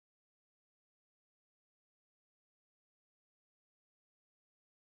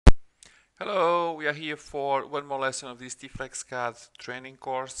Hello, we are here for one more lesson of this T-Flex CAD training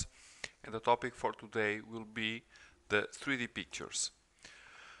course, and the topic for today will be the 3D pictures.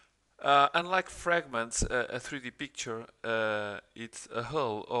 Unlike fragments, a 3D picture it's a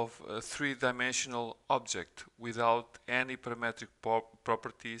hull of a three-dimensional object without any parametric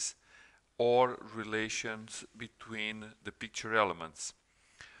properties or relations between the picture elements.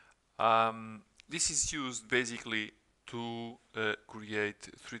 This is used basically to create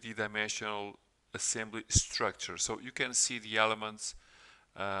 3D dimensional assembly structure. So you can see the elements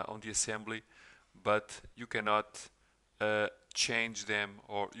on the assembly, but you cannot change them,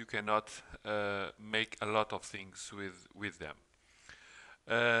 or you cannot make a lot of things with them.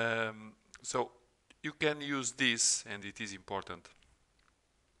 So you can use this, and it is important,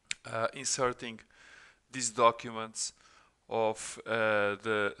 inserting these documents of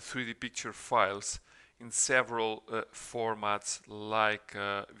the 3D picture files in several formats like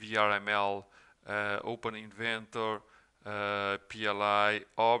VRML, Open Inventor, PLI,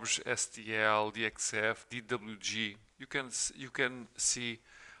 OBJ, STL, DXF, DWG. You can see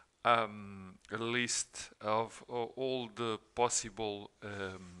a list of all the possible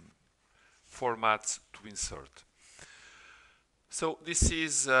formats to insert. So this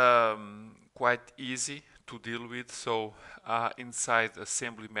is quite easy to deal with. So inside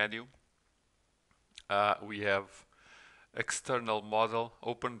assembly menu, we have external model.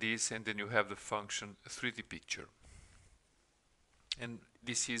 Open this, and then you have the function 3D picture. And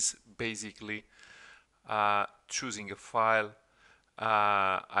this is basically choosing a file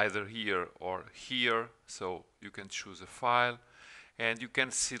either here or here. So you can choose a file, and you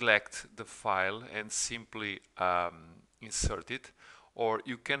can select the file and simply insert it, or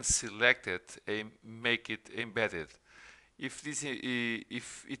you can select it and make it embedded. If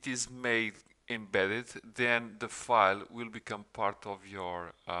it is made embedded, then the file will become part of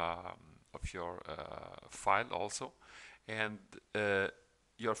your file also, and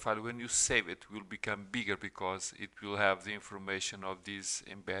your file, when you save it, will become bigger because it will have the information of this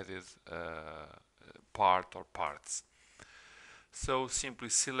embedded part or parts. So simply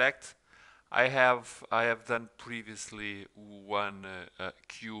select. I have done previously one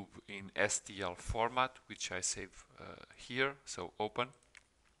cube in STL format, which I save here. So open.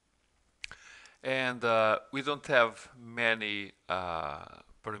 And we don't have many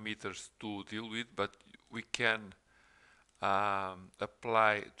parameters to deal with, but we can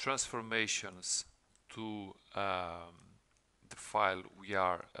apply transformations to the file we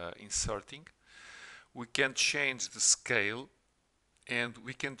are inserting. We can change the scale, and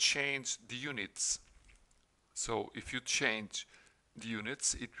we can change the units. So if you change the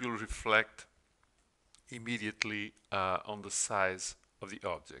units, it will reflect immediately on the size of the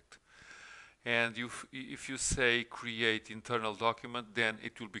object. And if you say create internal document, then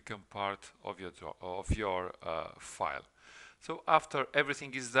it will become part of your file. So after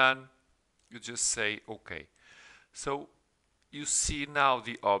everything is done, you just say OK. So you see now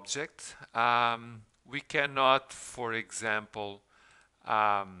the object. We cannot, for example,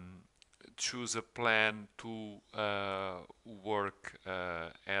 choose a plan to work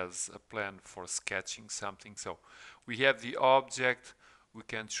as a plan for sketching something. So we have the object. We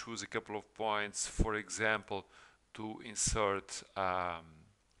can choose a couple of points, for example, to insert a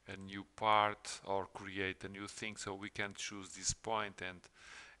new part or create a new thing. So we can choose this point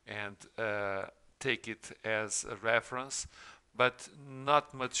and take it as a reference, but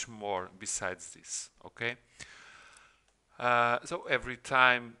not much more besides this. Okay. So every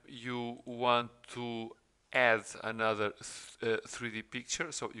time you want to add another 3D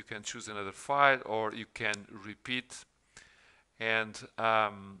picture, so you can choose another file, or you can repeat. And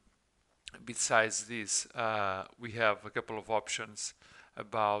besides this, we have a couple of options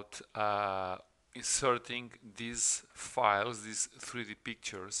about inserting these files, these 3D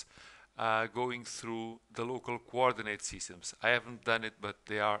pictures, going through the local coordinate systems. I haven't done it, but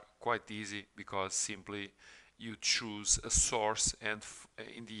they are quite easy because simply you choose a source and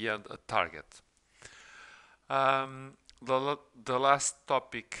in the end a target. The last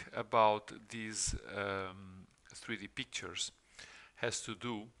topic about these 3D pictures has to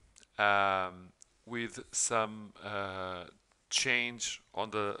do with some change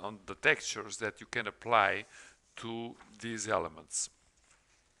on the textures that you can apply to these elements.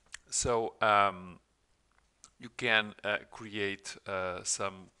 So you can create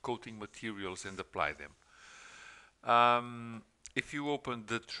some coating materials and apply them. If you open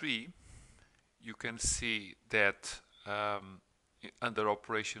the tree, you can see that under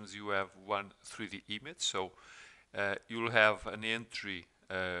operations you have one 3D image. So you'll have an entry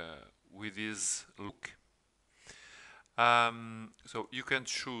with this look. So you can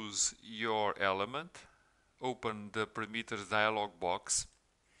choose your element, open the parameters dialog box,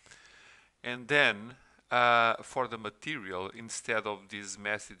 and then for the material, instead of this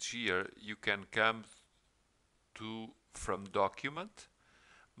message here, you can come to from document,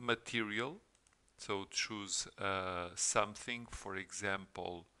 material. So choose something, for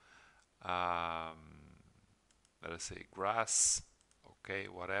example, let us say grass, okay,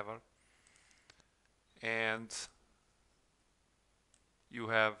 whatever. And you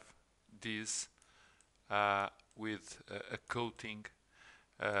have this with a coating.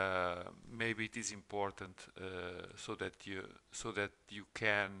 Maybe it is important so that you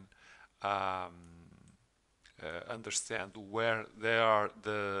can um, understand where there are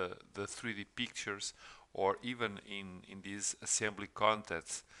the 3D pictures, or even in these assembly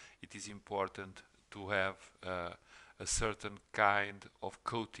contexts, it is important to have a certain kind of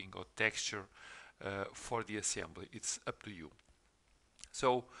coating or texture for the assembly. It's up to you.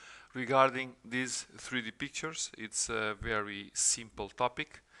 So regarding these 3D pictures, it's a very simple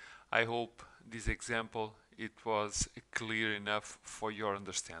topic. I hope this example it was clear enough for your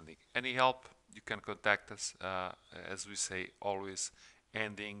understanding. Any help, you can contact us, as we say, always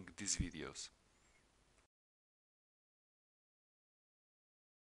ending these videos.